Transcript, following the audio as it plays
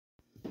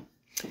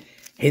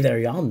Hey there,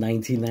 y'all.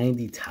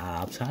 1990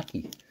 Topps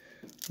Hockey.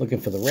 Looking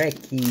for the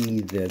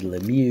Recchi, the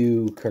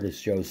Lemieux, Curtis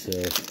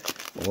Joseph,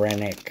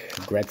 Roenick,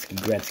 Gretzky,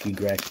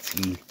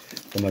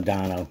 the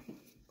Modano.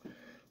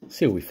 Let's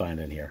see what we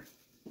find in here.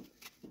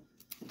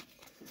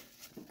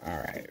 All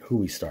right, who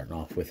we starting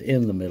off with?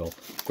 In the middle,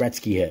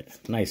 Gretzky hit.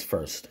 Nice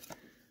first.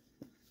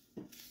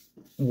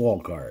 Wall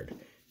card.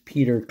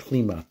 Peter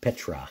Klima,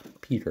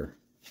 Peter.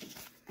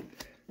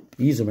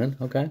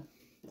 Yzerman, okay.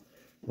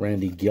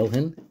 Randy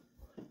Gilhan,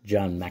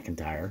 John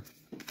McIntyre,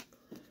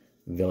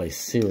 Ville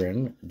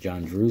Siren,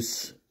 John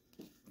Druce,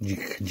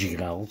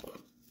 Gigal,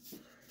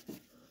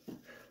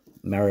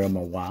 Mario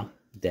Mawa,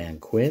 Dan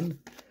Quinn,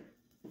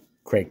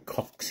 Craig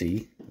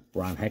Coxey,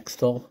 Ron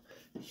Hextall,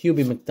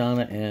 Hubie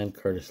McDonough, and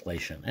Curtis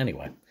Lation.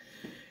 Anyway,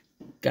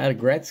 got a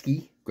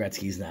Gretzky.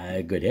 Gretzky's not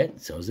a good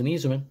hit, so is an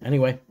Yzerman.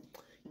 Anyway,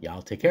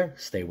 y'all take care.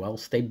 Stay well,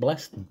 stay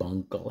blessed.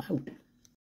 Bunkle out.